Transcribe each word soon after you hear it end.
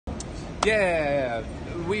Yeah,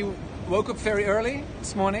 we woke up very early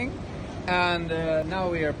this morning, and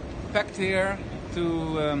now we are packed here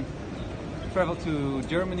to travel to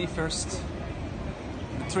Germany first,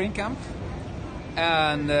 the TrainCamp.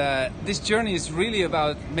 And this journey is really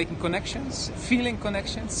about making connections, feeling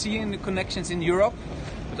connections, seeing the connections in Europe,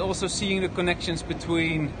 but also seeing the connections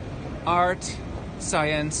between art,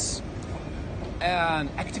 science,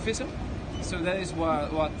 and activism. So that is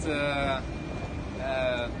what the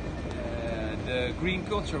green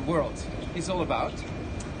culture world is all about.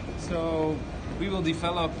 So we will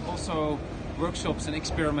develop also workshops and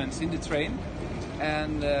experiments in the train,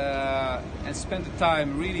 and spend the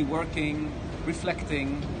time really working,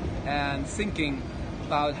 reflecting, and thinking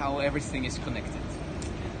about how everything is connected.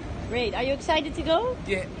 Great. Are you excited to go?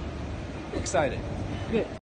 Yeah, excited. Good.